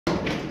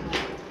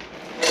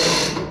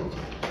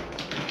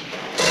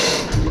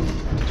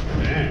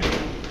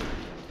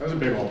That's a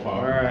big old pop.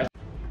 All right.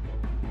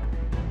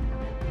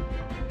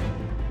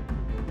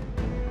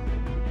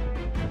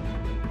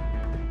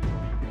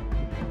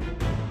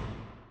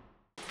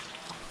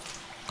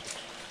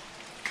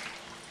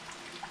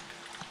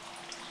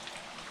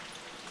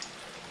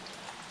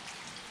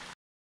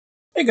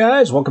 Hey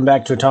guys, welcome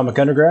back to Atomic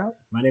Underground.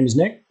 My name is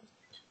Nick.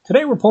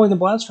 Today we're pulling the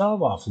blast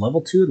valve off level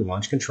 2 of the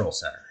Launch Control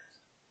Center.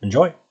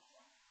 Enjoy.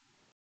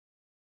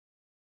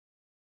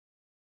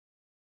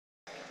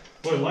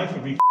 Boy, life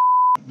would be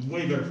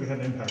way better if we had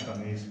an impact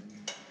on these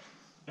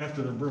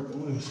after they're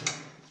broken loose.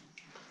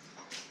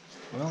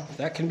 Well,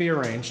 that can be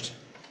arranged.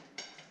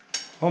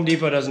 Home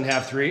Depot doesn't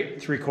have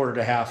three-quarter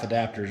to half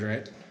adapters,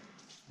 right?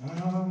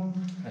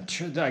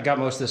 I got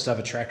most of this stuff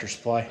at Tractor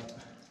Supply.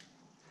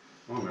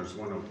 Oh, there's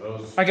one of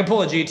those. I can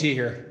pull a GT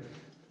here.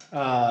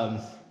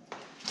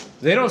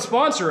 They don't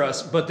sponsor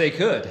us, but they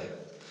could.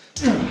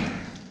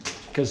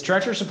 Because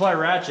Tractor Supply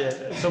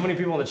ratchet, so many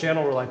people on the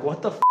channel were like,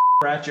 what the f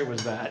ratchet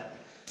was that?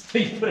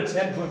 You put a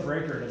 10-foot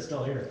breaker and it's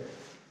still here.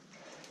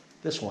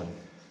 This one.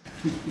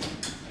 You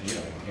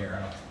don't even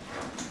care.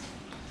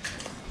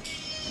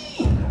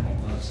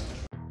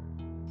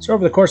 So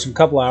over the course of a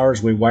couple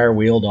hours, we wire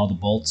wheeled all the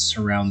bolts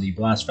around the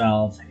blast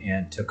valve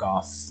and took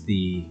off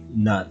the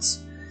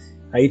nuts.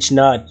 Each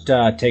nut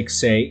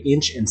takes a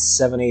 1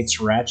 7/8"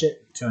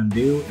 ratchet to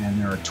undo,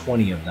 and there are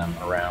 20 of them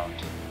around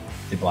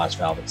the blast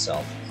valve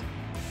itself.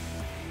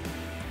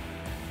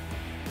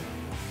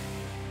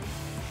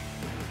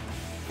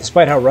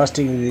 Despite how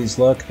rusty these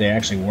look, they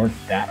actually weren't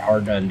that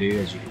hard to undo.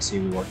 As you can see,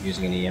 we weren't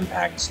using any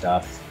impact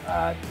stuff.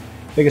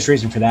 Biggest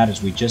reason for that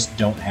is we just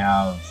don't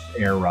have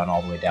air run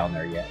all the way down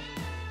there yet.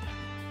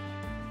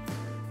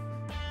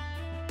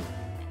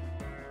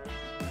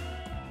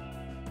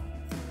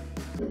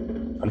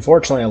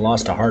 Unfortunately, I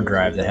lost a hard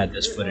drive that had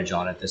this footage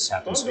on it. This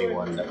happens to be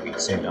one that we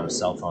saved on a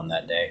cell phone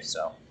that day,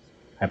 so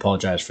I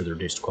apologize for the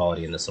reduced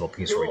quality in this little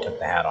piece where we took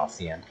the hat off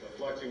the end.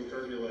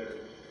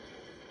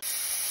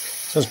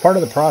 So as part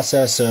of the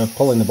process of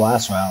pulling the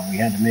blast valve, we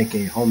had to make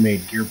a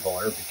homemade gear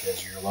puller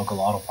because your local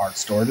auto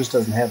parts store just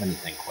doesn't have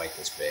anything quite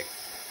this big.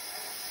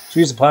 So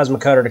we used a plasma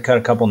cutter to cut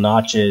a couple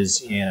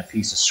notches in a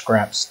piece of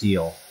scrap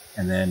steel,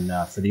 and then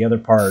for the other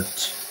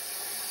part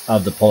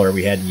of the puller,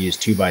 we had to use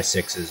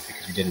 2x6s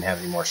because we didn't have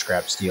any more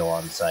scrap steel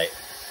on site.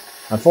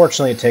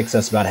 Unfortunately, it takes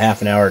us about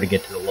half an hour to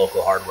get to the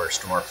local hardware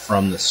store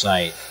from the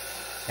site,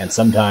 and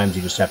sometimes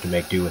you just have to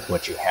make do with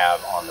what you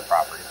have on the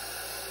property.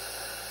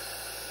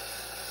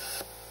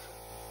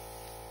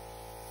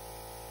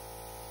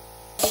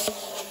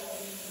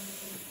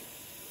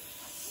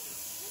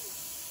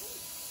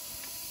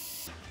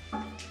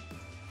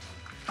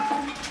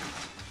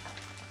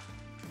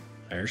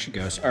 There she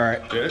goes. All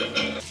right. Good.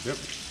 Yep.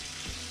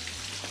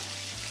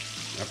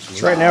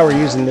 Absolutely. So right now we're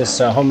using this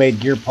homemade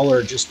gear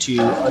puller just to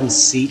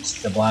unseat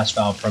the blast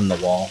valve from the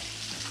wall.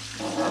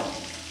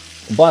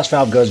 The blast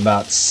valve goes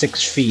about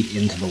 6 feet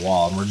into the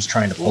wall, and we're just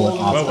trying to pull it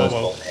off those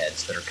bolt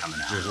heads that are coming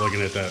out. Just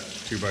looking at that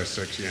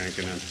 2x6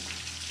 yanking in.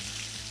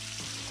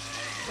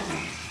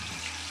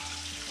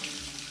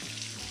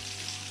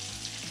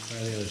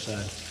 Try the other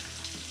side.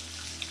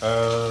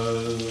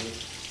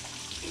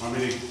 How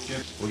many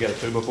get? We got a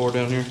 2x4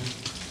 down here.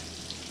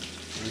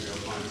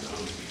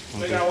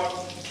 They got one.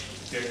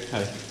 Okay.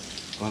 Hey,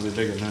 it's gonna be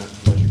bigger than that,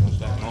 unless you're gonna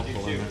stack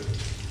multiple in there.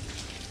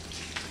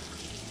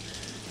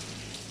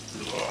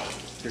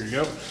 Here you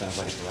go. Sounds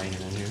like it's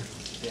raining in here.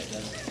 Yeah, it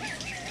does.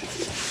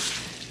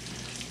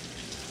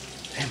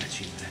 Damn it,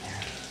 she went in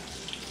here.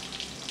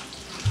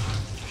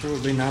 Sure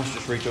would be nice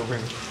just reach over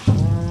here.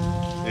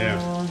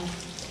 Yeah.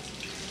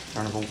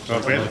 Turn the whole So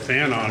if we had the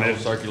fan on, it'd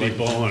be circulate.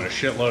 blowing a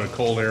shitload of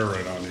cold air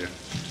right on you.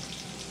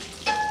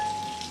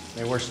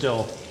 And we're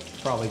still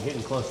probably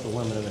getting close to the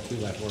limit of the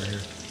 2x4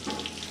 here.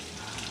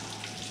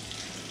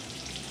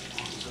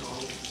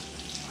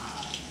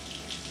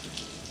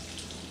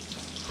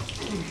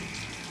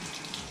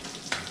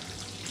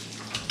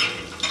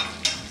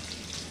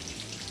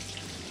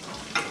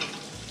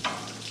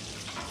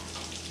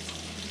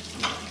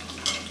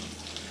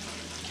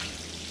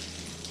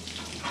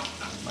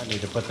 Might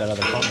need to put that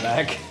other pump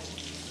back.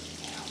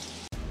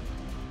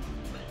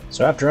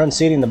 So after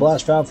unseating the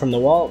blast valve from the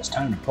wall, it was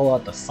time to pull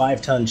out the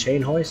 5-ton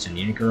chain hoist and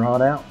yank her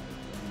on out.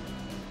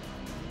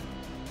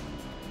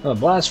 Well, the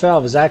blast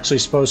valve is actually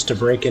supposed to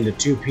break into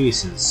 2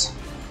 pieces.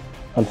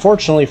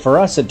 Unfortunately for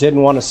us, it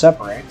didn't want to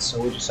separate,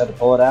 so we just had to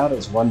pull it out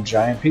as one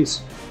giant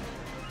piece.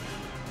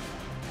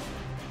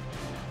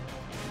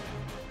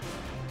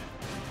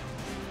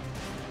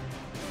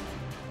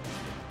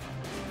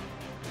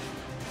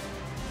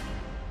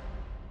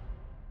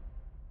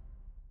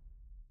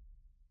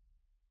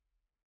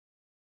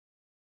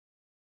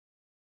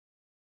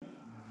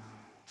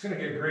 It's going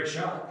to get a great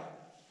shot.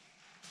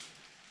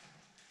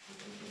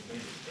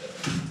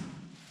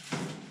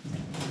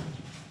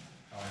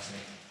 Oh, I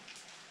see.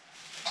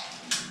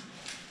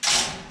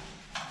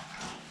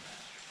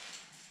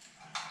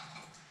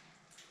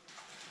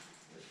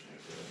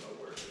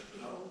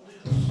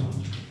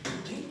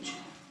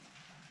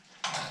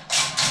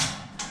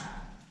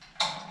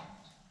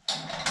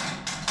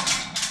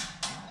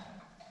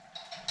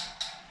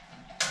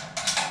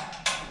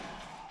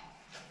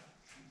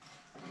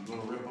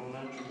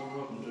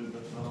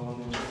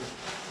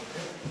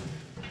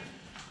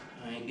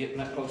 getting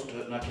that close to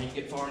it and I can't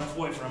get far enough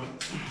away from it.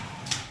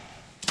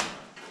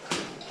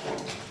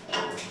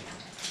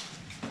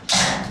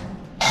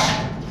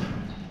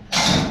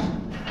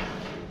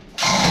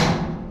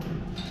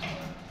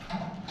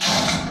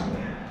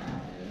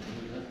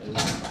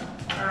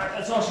 Alright,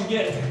 that's all she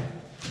get.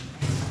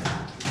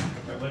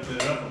 I lifted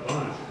it up a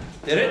bunch.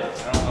 Did it?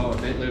 I don't know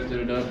if it lifted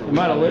it up or You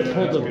might have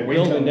pulled the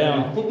building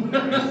down.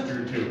 That's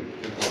true too.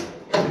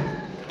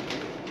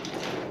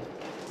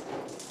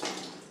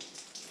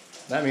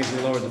 That means we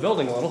lowered the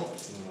building a little.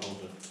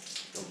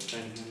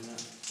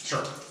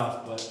 Sure.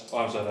 But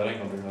Well, I said that ain't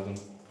gonna do nothing.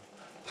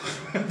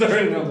 There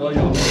ain't no blow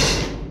y'all.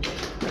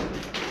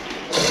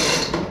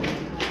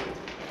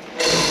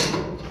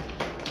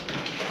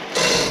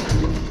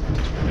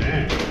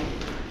 Dang.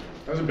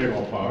 That's a big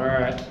old pop.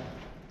 alright.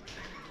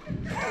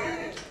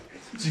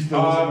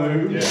 Pop,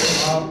 yeah,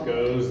 pop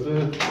goes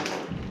the...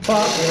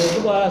 Pop goes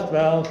the blast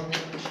valve.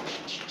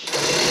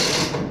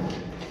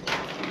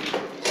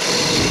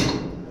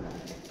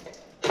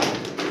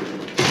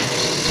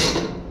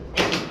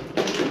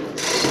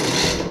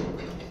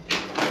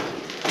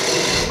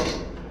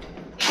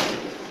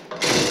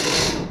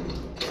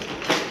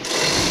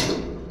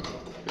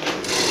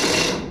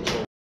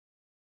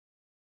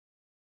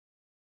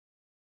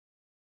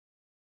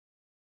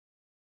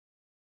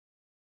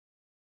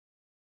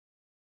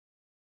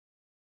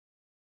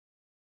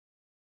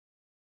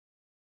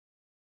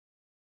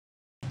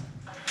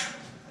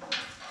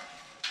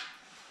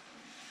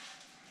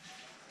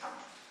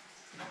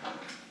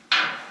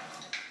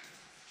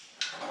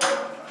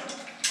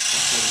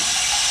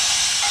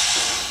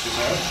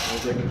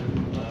 We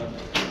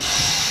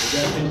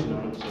got tension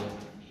on it, so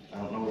I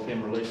don't know if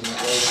him releasing that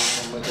load is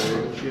gonna make a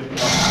real shift.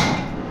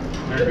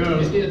 There it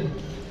goes. It did.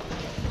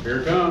 Here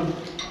it comes.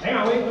 Hang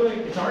on, wait,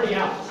 it's already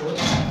out. So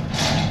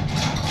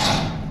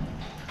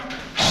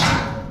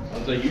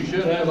I'd say you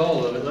should have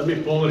all of it. Let me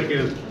pull it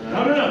again.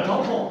 no,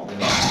 don't pull. In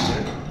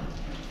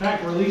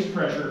fact, release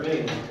pressure, if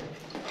anything.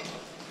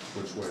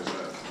 Which way is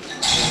that?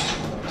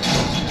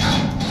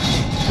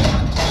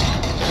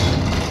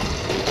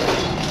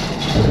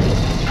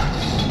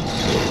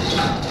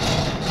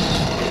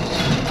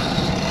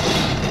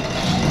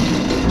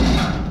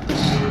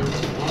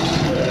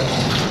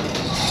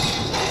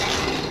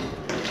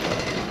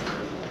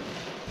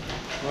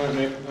 All right,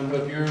 Nick,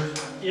 unhook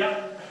yours.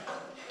 Yep.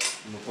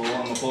 I'm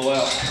gonna pull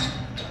out.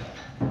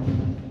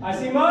 I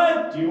see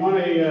mud. Do you want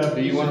a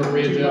Do you want to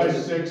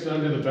readjust? 2x6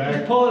 under the Just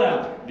back? pull it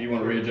out. Do you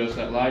want to readjust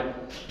that light?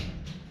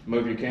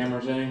 Move your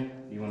cameras in?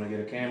 Do you want to get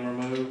a camera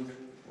moved?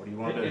 What do you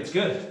want to do? It's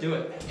good. Do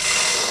it.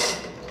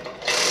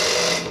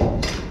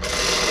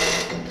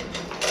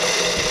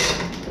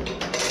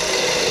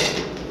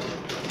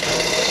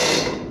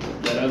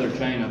 That other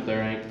chain up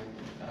there ain't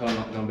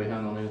not gonna be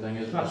hung on anything,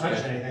 is it? It's not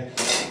touching anything.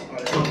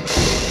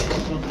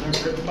 Something there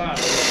tripping by it.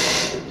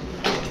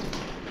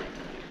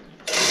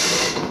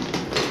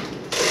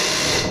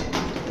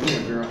 Come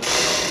here, girl.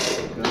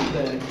 Go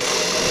steady.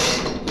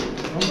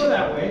 Don't go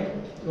that way.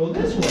 Go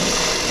this way.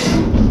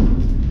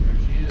 There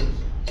she is.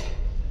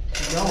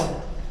 Keep going.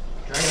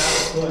 Drag it out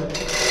the foot.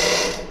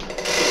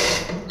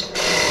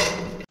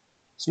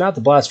 So now that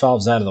the blast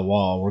valve's out of the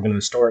wall, we're going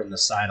to store it in the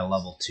side of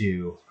level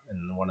 2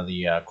 in one of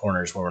the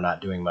corners where we're not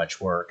doing much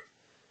work.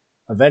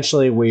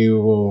 Eventually we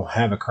will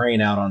have a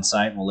crane out on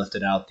site. We'll lift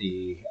it out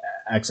the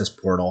access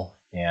portal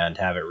and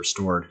have it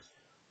restored.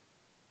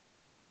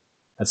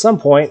 At some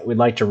point, we'd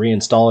like to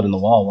reinstall it in the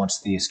wall once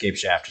the escape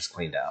shaft is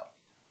cleaned out.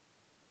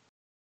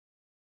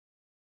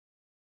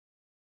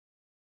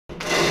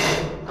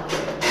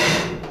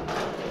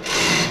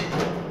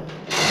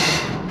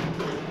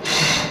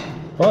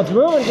 Well, it's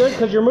moving good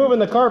because you're moving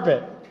the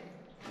carpet.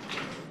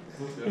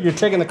 You're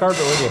taking the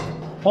carpet with you.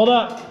 Hold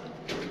up.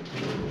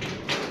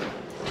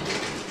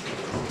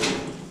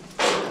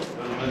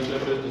 Don't mess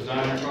up his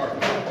designer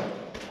carpet.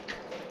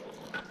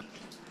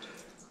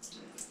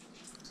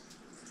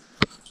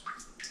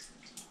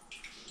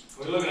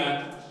 What are you looking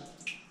at?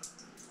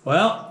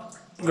 Well,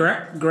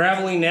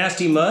 gravelly,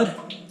 nasty mud.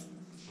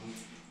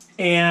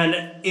 And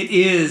it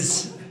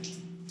is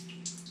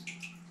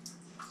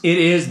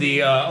the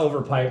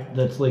overpipe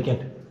that's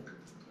leaking.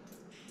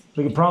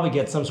 We could probably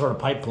get some sort of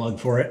pipe plug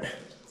for it.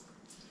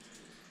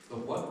 The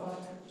what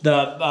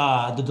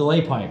pipe? The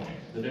delay pipe.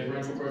 The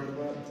differential pressure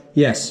pipe?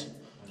 Yes.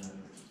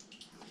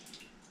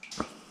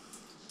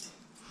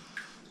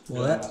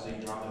 Well, I that. see you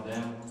dropping it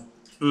down.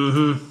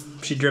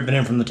 Mm-hmm. She's dripping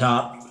in from the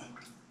top.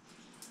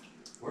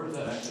 Where does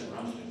that actually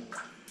run to?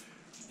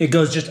 It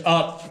goes just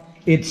up.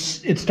 It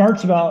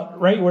starts about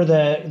right where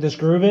this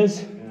groove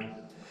is, Yeah.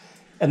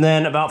 and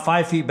then about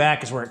 5 feet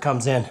back is where it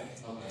comes in.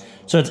 Okay.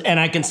 So and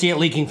I can see it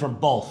leaking from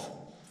both.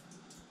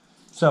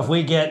 So if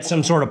we get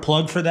some sort of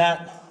plug for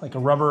that, like a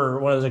rubber or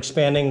one of those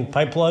expanding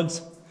pipe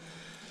plugs.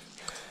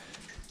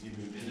 Is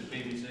it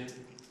PVC?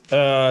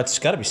 It's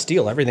got to be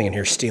steel. Everything in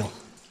here is steel.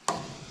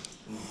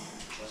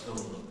 Let's go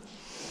look.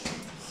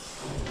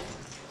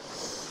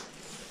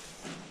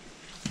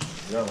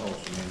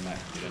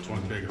 That's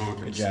one big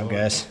honking Good job,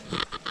 guys.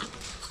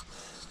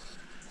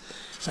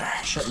 All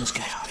right, shutting this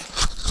guy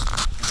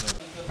off.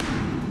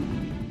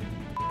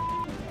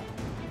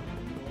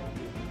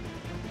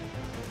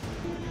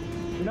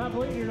 not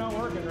bleeding, you're not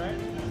working, right?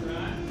 That's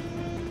right.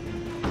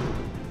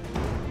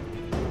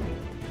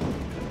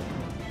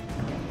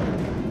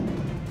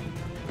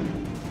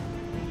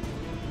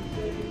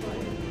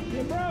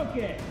 You broke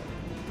it!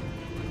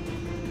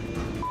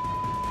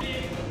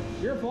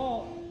 Your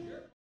fault.